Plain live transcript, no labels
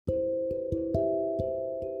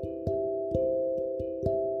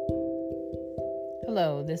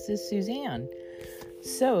Hello, this is Suzanne.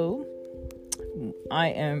 So, I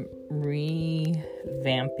am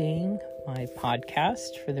revamping my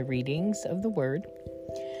podcast for the readings of the Word,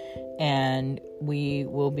 and we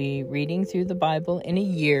will be reading through the Bible in a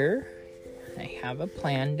year. I have a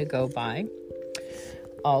plan to go by.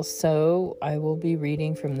 Also, I will be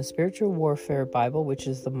reading from the Spiritual Warfare Bible, which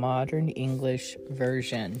is the modern English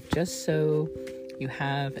version, just so you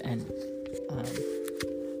have an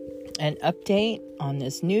update on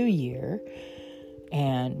this new year.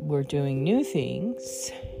 And we're doing new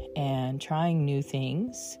things and trying new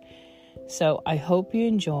things. So I hope you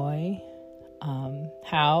enjoy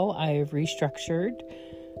how I've restructured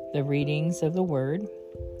the readings of the Word.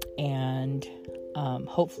 And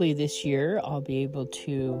hopefully this year I'll be able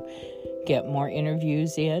to get more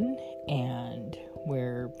interviews in, and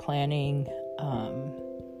we're planning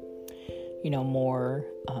more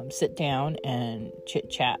sit down and chit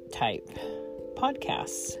chat type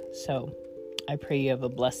podcasts. So I pray you have a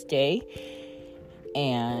blessed day,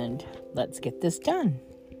 and let's get this done.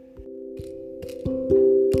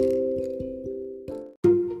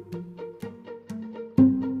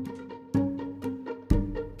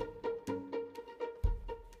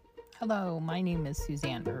 Hello, my name is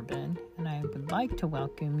Suzanne Urban, and I would like to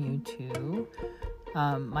welcome you to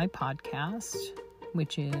my podcast,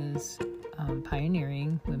 which is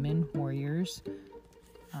Pioneering Women Warriors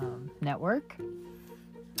Network.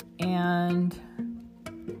 And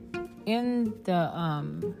in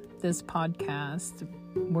this podcast,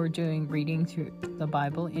 we're doing reading through the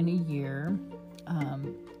Bible in a year.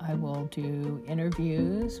 I will do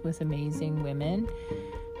interviews with amazing women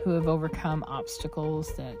who have overcome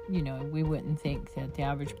obstacles that, we wouldn't think that the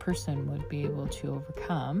average person would be able to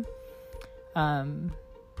overcome.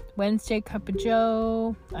 Wednesday Cup of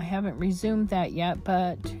Joe, I haven't resumed that yet,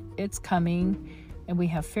 but it's coming. And we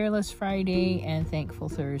have Fearless Friday and Thankful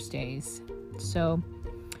Thursdays. So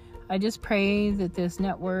I just pray that this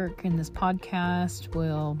network and this podcast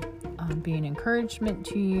will be an encouragement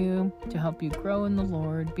to you, to help you grow in the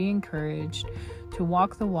Lord, be encouraged, to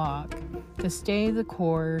walk the walk, to stay the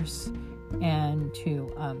course, and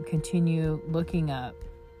to continue looking up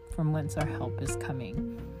from whence our help is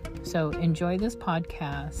coming. So enjoy this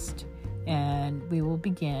podcast, and we will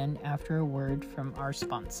begin after a word from our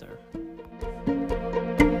sponsor.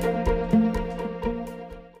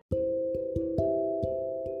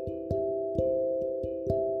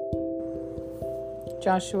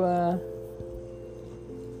 Joshua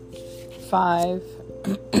 5,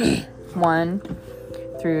 1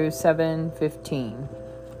 through 7:15.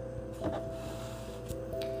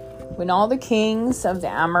 When all the kings of the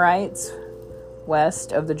Amorites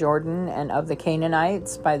west of the Jordan and of the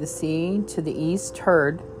Canaanites by the sea to the east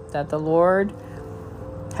heard that the Lord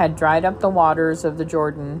had dried up the waters of the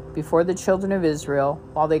Jordan before the children of Israel,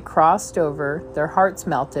 while they crossed over, their hearts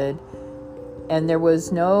melted, and there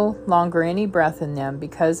was no longer any breath in them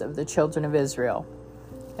because of the children of Israel.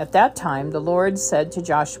 At that time the Lord said to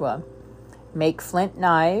Joshua, "Make flint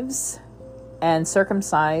knives and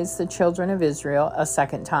circumcise the children of Israel a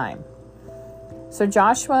second time." So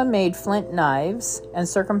Joshua made flint knives and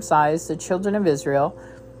circumcised the children of Israel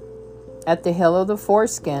at the hill of the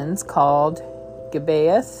foreskins called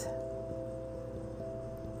Gibeath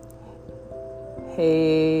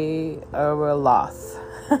Haaraloth.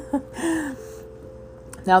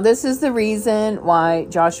 Now this is the reason why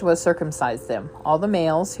Joshua circumcised them. All the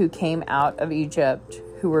males who came out of Egypt,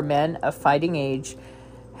 who were men of fighting age,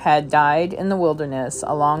 had died in the wilderness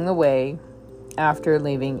along the way after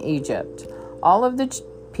leaving Egypt. All of the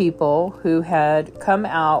people who had come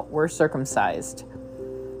out were circumcised.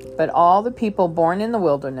 But all the people born in the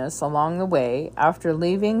wilderness along the way after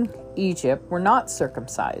leaving Egypt were not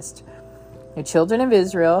circumcised. The children of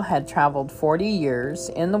Israel had traveled 40 years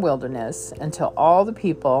in the wilderness until all the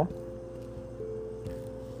people,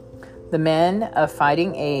 the men of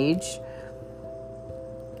fighting age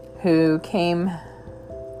who came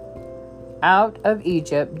out of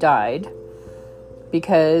Egypt, died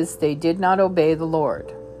because they did not obey the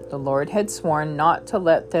Lord. The Lord had sworn not to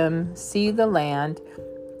let them see the land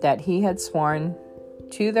that he had sworn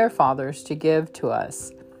to their fathers to give to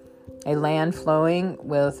us, a land flowing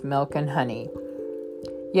with milk and honey.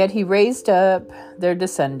 Yet he raised up their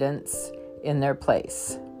descendants in their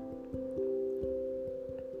place.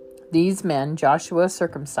 These men Joshua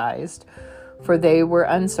circumcised, for they were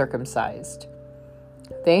uncircumcised.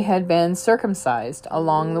 They had been circumcised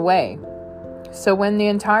along the way. So when the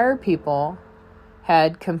entire people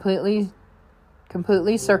had completely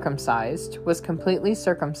circumcised,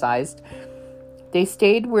 they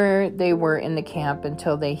stayed where they were in the camp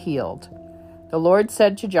until they healed. The Lord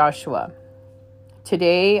said to Joshua,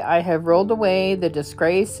 Today I have rolled away the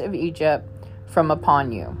disgrace of Egypt from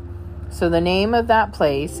upon you." So the name of that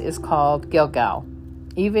place is called Gilgal,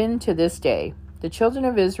 even to this day. The children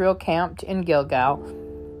of Israel camped in Gilgal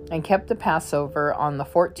and kept the Passover on the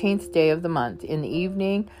 14th day of the month in the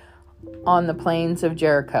evening on the plains of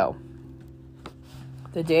Jericho.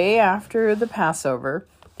 The day after the Passover,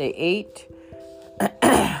 they ate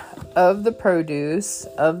of the produce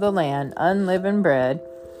of the land, unleavened bread,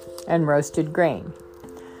 and roasted grain.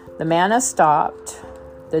 The manna stopped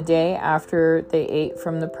the day after they ate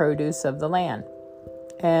from the produce of the land,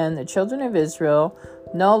 and the children of Israel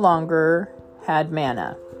no longer had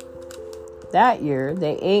manna. That year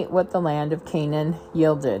they ate what the land of Canaan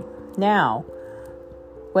yielded. Now,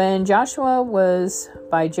 when Joshua was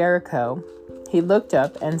by Jericho, he looked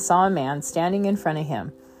up and saw a man standing in front of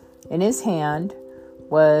him. In his hand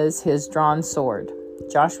was his drawn sword.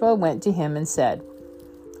 Joshua went to him and said,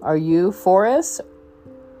 "Are you for us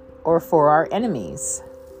or for our enemies?"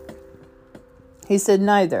 He said,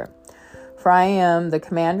 "Neither, for I am the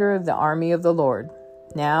commander of the army of the Lord.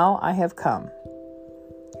 Now I have come."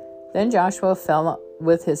 Then Joshua fell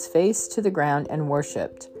with his face to the ground and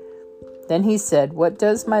worshipped. Then he said, "What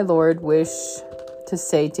does my Lord wish to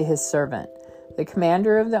say to his servant?" The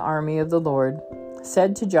commander of the army of the Lord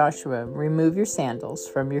said to Joshua, "Remove your sandals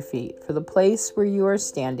from your feet, for the place where you are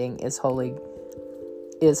standing is holy.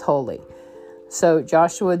 So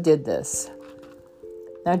Joshua did this.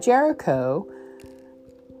 Now Jericho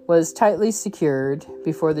was tightly secured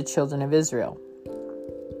before the children of Israel.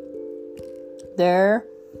 There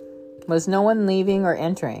was no one leaving or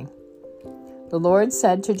entering. The Lord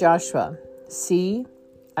said to Joshua, "See,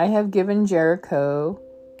 I have given Jericho,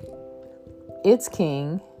 its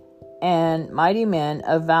king, and mighty men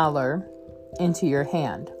of valor into your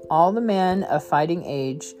hand. All the men of fighting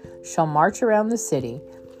age shall march around the city.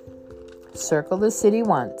 Circle the city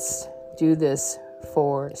once. Do this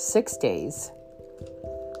for 6 days.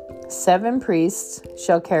 7 priests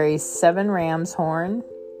shall carry 7 ram's horn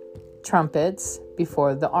trumpets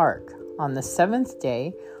before the ark. On the 7th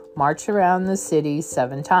day, march around the city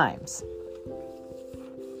 7 times,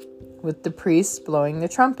 with the priests blowing the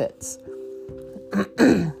trumpets.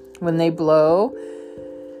 When they blow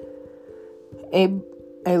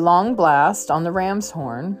a long blast on the ram's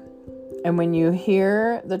horn, and when you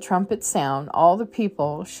hear the trumpet sound, all the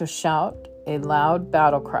people shall shout a loud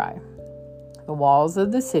battle cry. The walls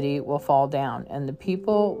of the city will fall down, and the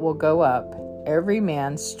people will go up, every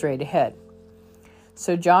man straight ahead."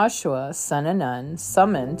 So Joshua, son of Nun,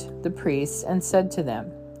 summoned the priests and said to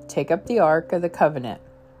them, "Take up the ark of the covenant.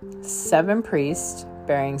 7 priests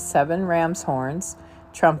bearing 7 ram's horns,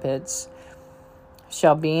 trumpets,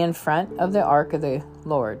 shall be in front of the ark of the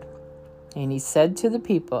Lord." And he said to the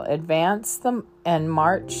people, "Advance them and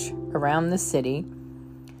march around the city.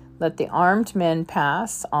 Let the armed men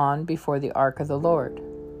pass on before the ark of the Lord."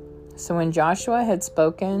 So when Joshua had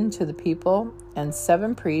spoken to the people, and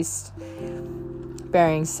 7 priests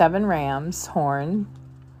bearing 7 ram's horn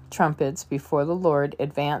trumpets before the Lord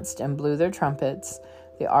advanced and blew their trumpets,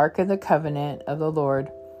 the ark of the covenant of the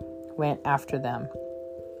Lord went after them.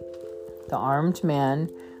 The armed men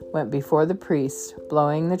went before the priests,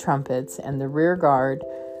 blowing the trumpets, and the rear guard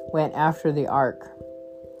went after the ark,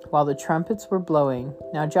 while the trumpets were blowing.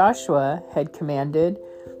 Now Joshua had commanded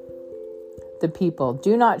the people,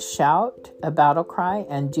 "Do not shout a battle cry,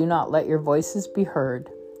 and do not let your voices be heard.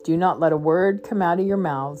 Do not let a word come out of your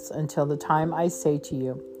mouths until the time I say to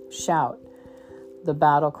you, 'Shout the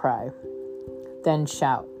battle cry.' Then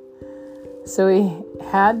shout." So he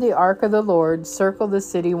had the ark of the Lord circle the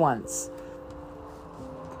city once.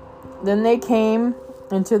 Then they came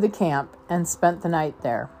into the camp and spent the night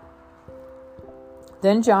there.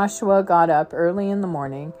 Then Joshua got up early in the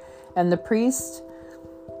morning, and the priests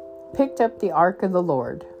picked up the ark of the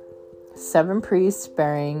Lord. 7 priests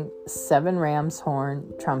bearing 7 ram's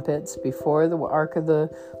horn trumpets before the ark of the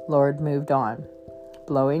Lord moved on,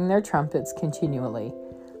 blowing their trumpets continually.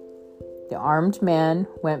 The armed men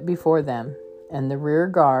went before them, and the rear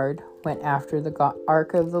guard went after the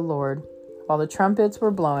ark of the Lord, while the trumpets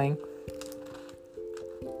were blowing.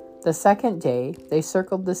 The 2nd day, they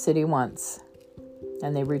circled the city once,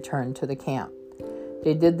 and they returned to the camp.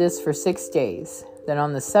 They did this for 6 days. Then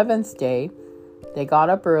on the 7th day, they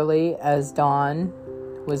got up early as dawn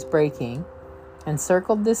was breaking and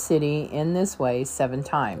circled the city in this way 7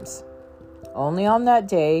 times. Only on that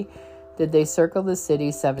day did they circle the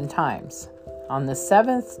city 7 times. On the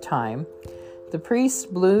 7th time, the priests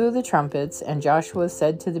blew the trumpets, and Joshua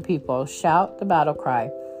said to the people, "Shout the battle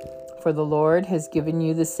cry, for the Lord has given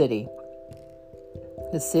you the city.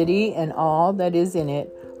 The city and all that is in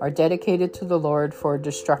it are dedicated to the Lord for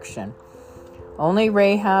destruction. Only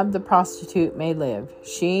Rahab the prostitute may live,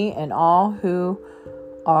 she and all who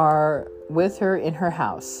are with her in her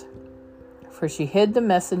house. For she hid the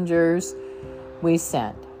messengers we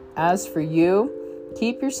sent. As for you,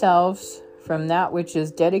 keep yourselves from that which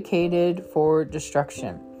is dedicated for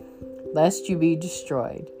destruction, lest you be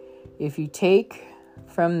destroyed. If you take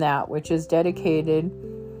from that which is dedicated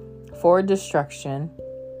for destruction,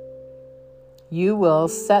 you will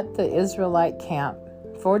set the Israelite camp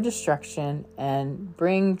for destruction and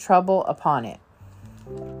bring trouble upon it.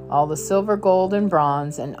 All the silver, gold, and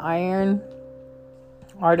bronze and iron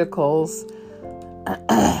articles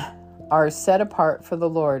are set apart for the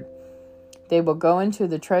Lord. They will go into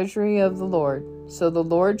the treasury of the Lord. So the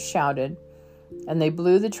Lord shouted, and they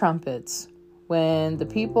blew the trumpets. When the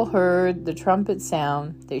people heard the trumpet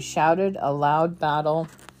sound, they shouted a loud battle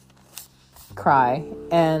cry,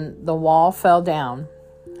 and the wall fell down.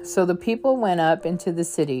 So the people went up into the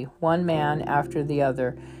city, one man after the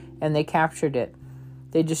other, and they captured it.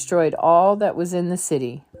 They destroyed all that was in the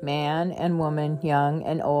city, man and woman, young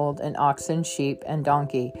and old, and oxen, sheep, and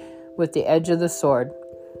donkey, with the edge of the sword.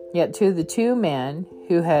 Yet to the 2 men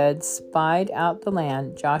who had spied out the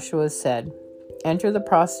land, Joshua said, "Enter the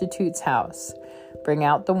prostitute's house, bring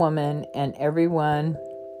out the woman and everyone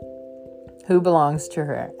who belongs to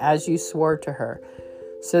her, as you swore to her."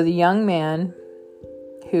 So the young man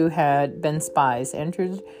who had been spies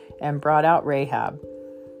entered and brought out Rahab,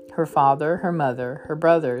 her father, her mother, her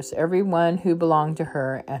brothers, everyone who belonged to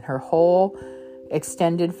her, and her whole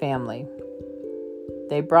extended family.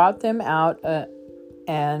 They brought them out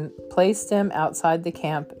and placed them outside the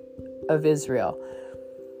camp of Israel.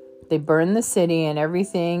 They burned the city and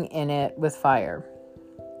everything in it with fire.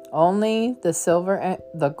 Only the silver,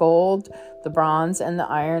 the gold, the bronze, and the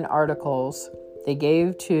iron articles they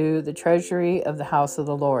gave to the treasury of the house of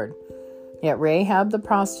the Lord. Yet Rahab the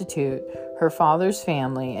prostitute, her father's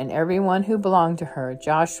family, and everyone who belonged to her,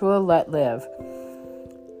 Joshua let live.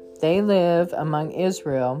 They live among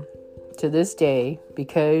Israel to this day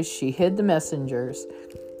because she hid the messengers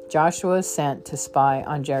Joshua sent to spy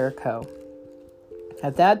on Jericho.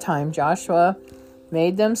 At that time, Joshua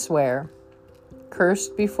made them swear,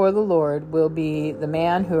 "Cursed before the Lord will be the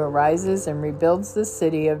man who arises and rebuilds the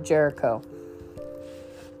city of Jericho.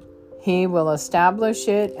 He will establish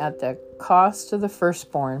it at the cost of the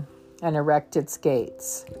firstborn and erect its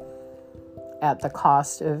gates at the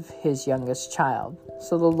cost of his youngest child."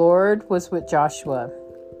 So the Lord was with Joshua,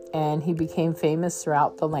 and he became famous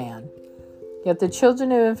throughout the land. Yet the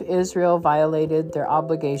children of Israel violated their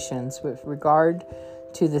obligations with regard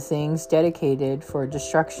to the things dedicated for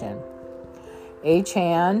destruction.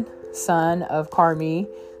 Achan, son of Carmi,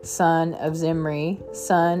 son of Zimri,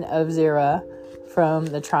 son of Zerah, from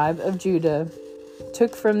the tribe of Judah,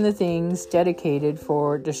 took from the things dedicated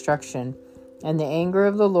for destruction, and the anger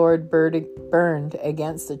of the Lord burned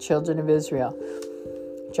against the children of Israel.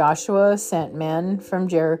 Joshua sent men from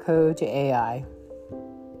Jericho to Ai,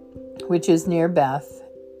 which is near Beth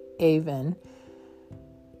Aven,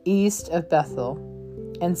 east of Bethel,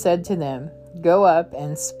 and said to them, "Go up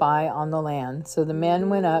and spy on the land." So the men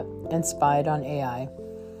went up and spied on Ai.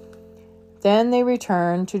 Then they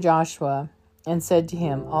returned to Joshua and said to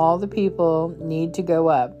him, "All the people need to go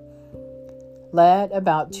up. Let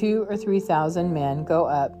about 2,000 or 3,000 men go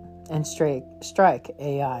up and strike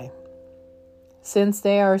Ai. Since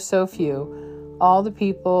they are so few, all the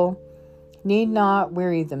people need not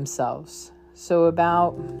weary themselves." So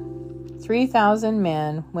about 3,000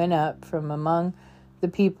 men went up from among the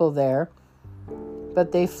people there,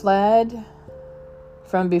 but they fled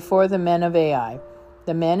from before the men of Ai.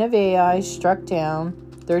 The men of Ai struck down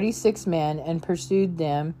 36 men and pursued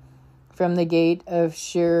them from the gate of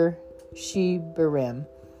Shebarim.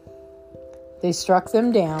 They struck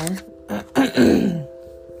them down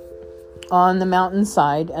on the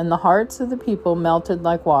mountainside, and the hearts of the people melted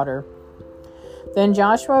like water. Then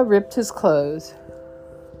Joshua ripped his clothes.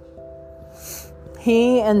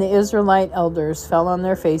 He and the Israelite elders fell on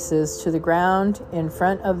their faces to the ground in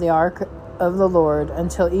front of the ark of the Lord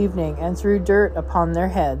until evening, and threw dirt upon their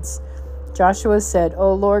heads. Joshua said,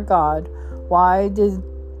 "O Lord God, why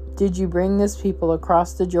did you bring this people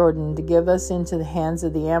across the Jordan to give us into the hands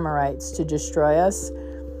of the Amorites to destroy us?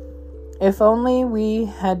 If only we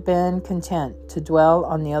had been content to dwell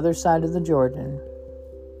on the other side of the Jordan.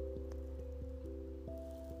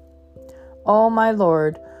 O my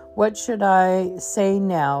Lord, what should I say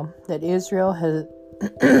now that Israel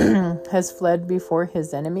has fled before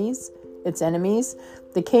its enemies,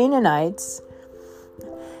 the Canaanites,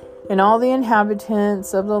 and all the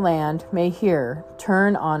inhabitants of the land may here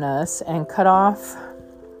turn on us and cut off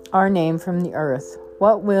our name from the earth.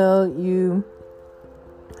 What will you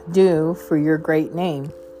do for your great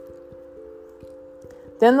name?"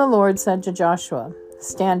 Then the Lord said to Joshua,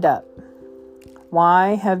 "Stand up.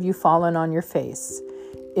 Why have you fallen on your face?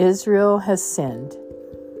 Israel has sinned,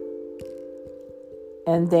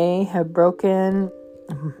 and they have broken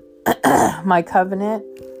my covenant,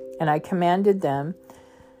 and I commanded them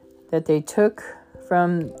that they took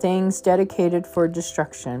from things dedicated for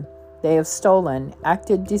destruction. They have stolen,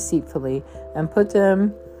 acted deceitfully, and put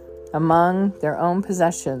them among their own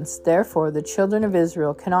possessions. Therefore, the children of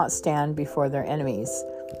Israel cannot stand before their enemies.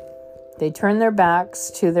 They turn their backs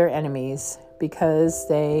to their enemies because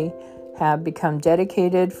they have become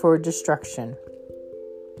dedicated for destruction.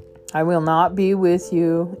 I will not be with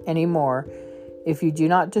you anymore if you do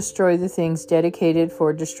not destroy the things dedicated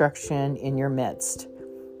for destruction in your midst.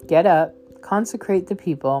 Get up, consecrate the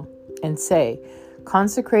people, and say,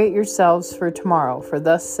 'Consecrate yourselves for tomorrow, for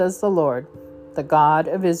thus says the Lord, the God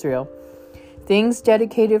of Israel, things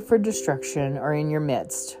dedicated for destruction are in your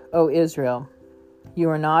midst, O Israel. You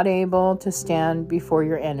are not able to stand before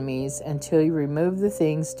your enemies until you remove the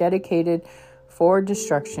things dedicated for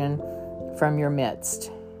destruction from your midst.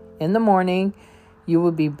 In the morning, you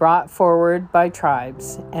will be brought forward by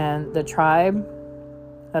tribes, and the tribe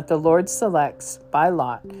that the Lord selects by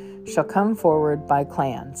lot shall come forward by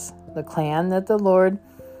clans. The clan that the Lord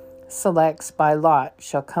selects by lot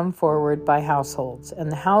shall come forward by households, and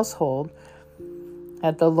the household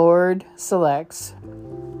that the Lord selects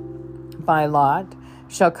by lot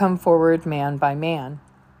shall come forward man by man.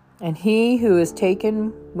 And he who is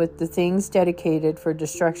taken with the things dedicated for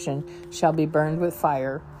destruction shall be burned with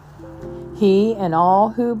fire, he and all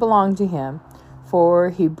who belong to him, for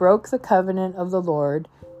he broke the covenant of the Lord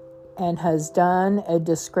and has done a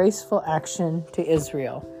disgraceful action to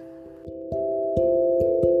Israel."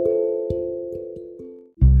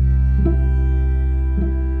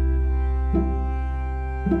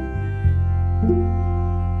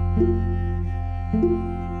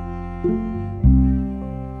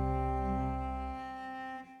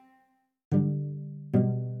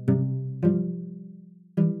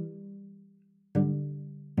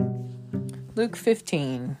 Luke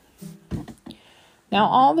 15. Now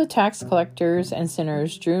all the tax collectors and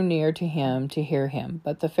sinners drew near to him to hear him.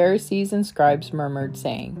 But the Pharisees and scribes murmured,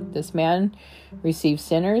 saying, "This man receives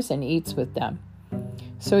sinners and eats with them."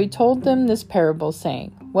 So he told them this parable,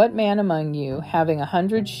 saying, "What man among you, having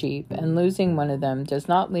 100 sheep, and losing one of them, does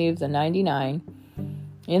not leave the 99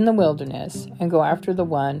 in the wilderness, and go after the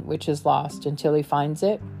one which is lost until he finds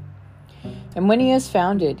it? And when he has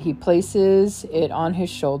found it, he places it on his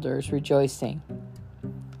shoulders, rejoicing.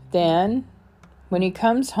 Then, when he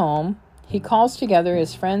comes home, he calls together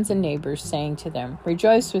his friends and neighbors, saying to them,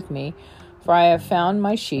 'Rejoice with me, for I have found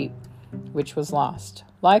my sheep, which was lost.'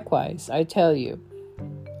 Likewise, I tell you,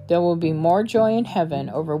 there will be more joy in heaven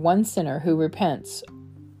over one sinner who repents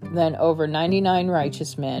than over 99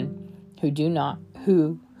 righteous men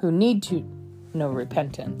who need no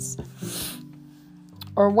repentance.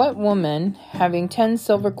 Or what woman, having 10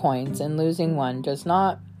 silver coins and losing one, does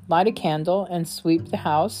not light a candle and sweep the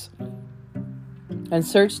house and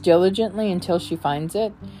search diligently until she finds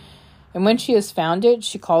it? And when she has found it,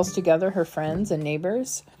 she calls together her friends and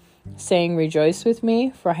neighbors, saying, 'Rejoice with me,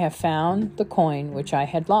 for I have found the coin which I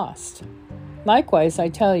had lost.' Likewise, I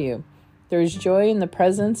tell you, there is joy in the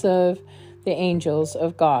presence of the angels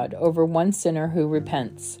of God over one sinner who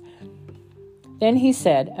repents." Then he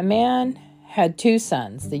said, "A man had 2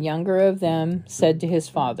 sons. The younger of them said to his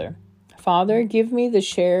father, 'Father, give me the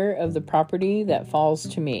share of the property that falls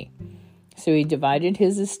to me.' So he divided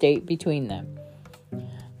his estate between them.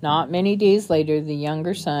 Not many days later, the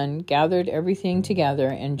younger son gathered everything together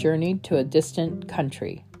and journeyed to a distant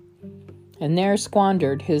country, and there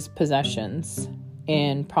squandered his possessions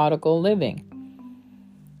in prodigal living.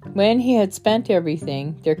 When he had spent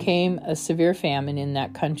everything, there came a severe famine in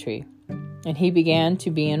that country, and he began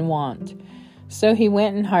to be in want. So he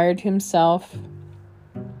went and hired himself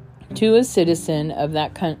to a citizen of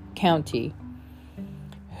that county,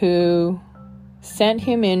 who sent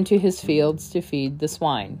him into his fields to feed the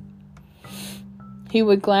swine. He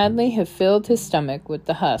would gladly have filled his stomach with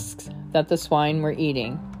the husks that the swine were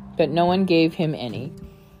eating, but no one gave him any.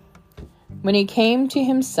 When he came to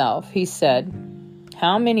himself, he said,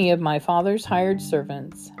 'How many of my father's hired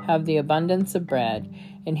servants have the abundance of bread,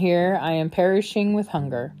 and here I am perishing with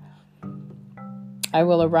hunger? I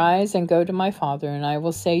will arise and go to my father, and I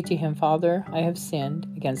will say to him, Father, I have sinned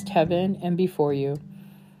against heaven and before you.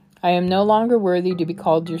 I am no longer worthy to be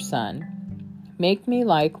called your son. Make me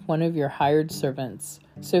like one of your hired servants.'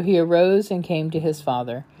 So he arose and came to his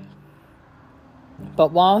father.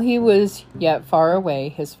 But while he was yet far away,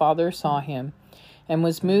 his father saw him and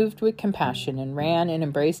was moved with compassion and ran and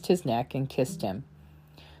embraced his neck and kissed him.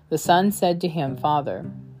 The son said to him, Father,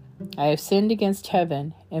 I have sinned against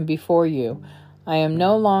heaven and before you. I am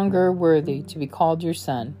no longer worthy to be called your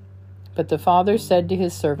son. But the father said to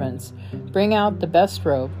his servants, Bring out the best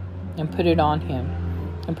robe and put it on him,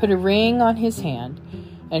 and put a ring on his hand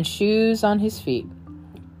and shoes on his feet.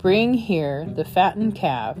 Bring here the fattened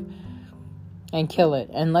calf and kill it,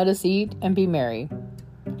 and let us eat and be merry.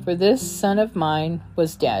 For this son of mine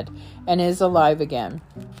was dead and is alive again.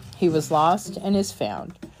 He was lost and is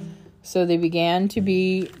found. So they began to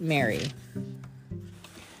be merry.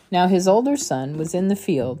 Now his older son was in the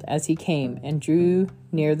field as he came and drew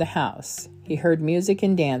near the house. He heard music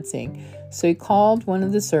and dancing, so he called one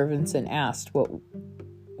of the servants and asked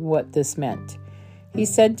what this meant. He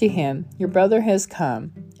said to him, Your brother has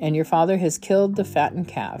come, and your father has killed the fattened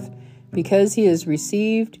calf, because he has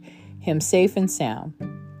received him safe and sound.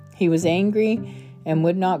 He was angry and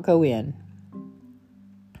would not go in.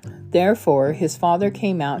 Therefore his father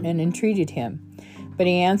came out and entreated him. But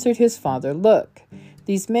he answered his father, Look,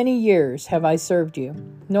 these many years have I served you,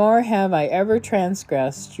 nor have I ever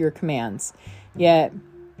transgressed your commands. Yet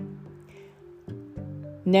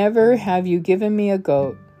never have you given me a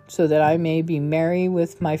goat, so that I may be merry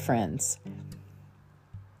with my friends.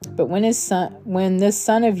 But when this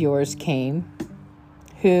son of yours came,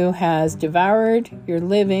 who has devoured your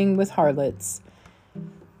living with harlots,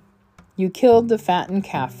 you killed the fattened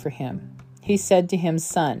calf for him. He said to him,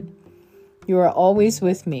 Son, you are always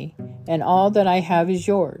with me, and all that I have is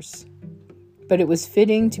yours. But it was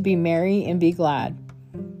fitting to be merry and be glad,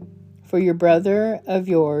 for your brother of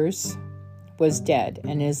yours was dead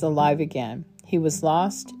and is alive again. He was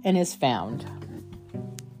lost and is found.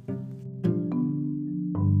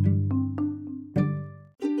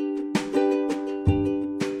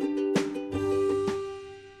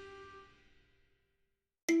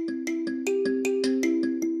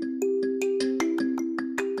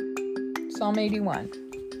 Psalm 81.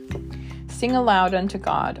 Sing aloud unto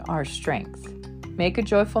God our strength. Make a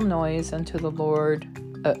joyful noise unto the Lord,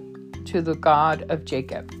 to the God of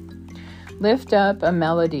Jacob. Lift up a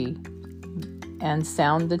melody and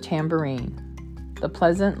sound the tambourine, the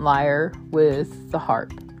pleasant lyre with the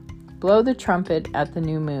harp. Blow the trumpet at the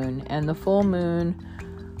new moon and the full moon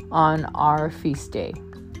on our feast day.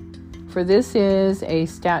 For this is a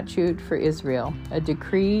statute for Israel, a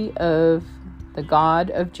decree of the God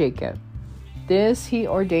of Jacob. This he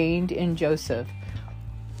ordained in Joseph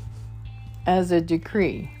as a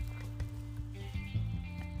decree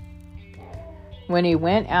when he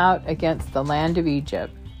went out against the land of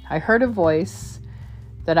Egypt. I heard a voice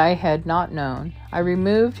that I had not known. I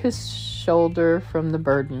removed his shoulder from the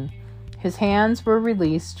burden. His hands were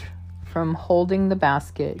released from holding the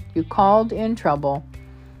basket. You called in trouble,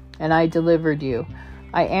 and I delivered you.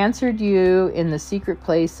 I answered you in the secret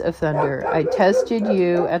place of thunder. I tested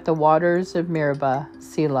you at the waters of Meribah,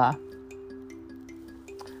 Selah.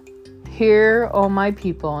 Hear, O my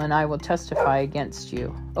people, and I will testify against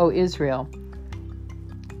you, O Israel.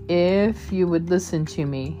 If you would listen to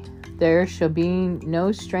me, there shall be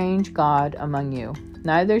no strange god among you,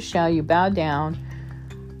 neither shall you bow down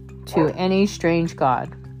to any strange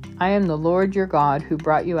god. I am the Lord your God who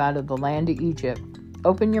brought you out of the land of Egypt.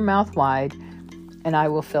 Open your mouth wide, and I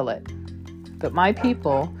will fill it. But my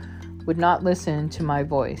people would not listen to my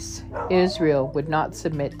voice. Israel would not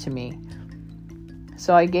submit to me.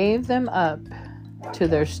 So I gave them up to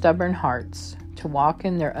their stubborn hearts, to walk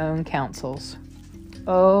in their own counsels.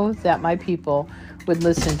 Oh, that my people would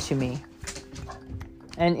listen to me,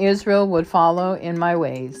 and Israel would follow in my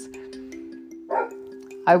ways.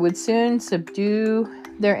 I would soon subdue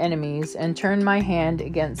their enemies and turn my hand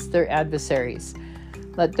against their adversaries.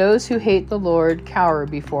 Let those who hate the Lord cower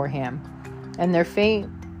before him, and their fate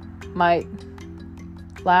might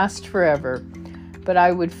last forever. But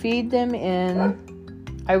I would feed them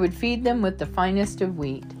with the finest of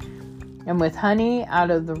wheat, and with honey out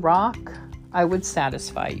of the rock I would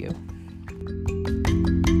satisfy you.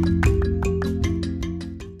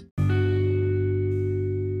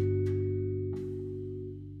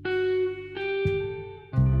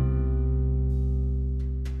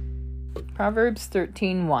 Proverbs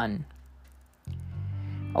 13:1.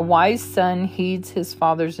 A wise son heeds his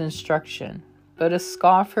father's instruction, but a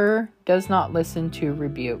scoffer does not listen to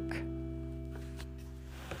rebuke.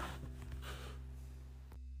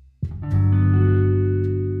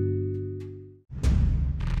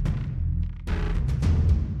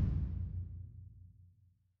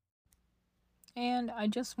 And I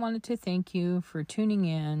just wanted to thank you for tuning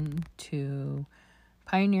in to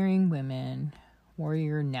Pioneering Women,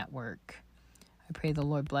 Warrior Network. I pray the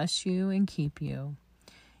Lord bless you and keep you.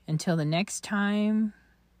 Until the next time,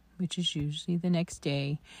 which is usually the next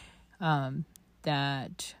day,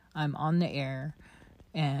 that I'm on the air,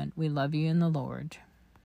 and we love you in the Lord.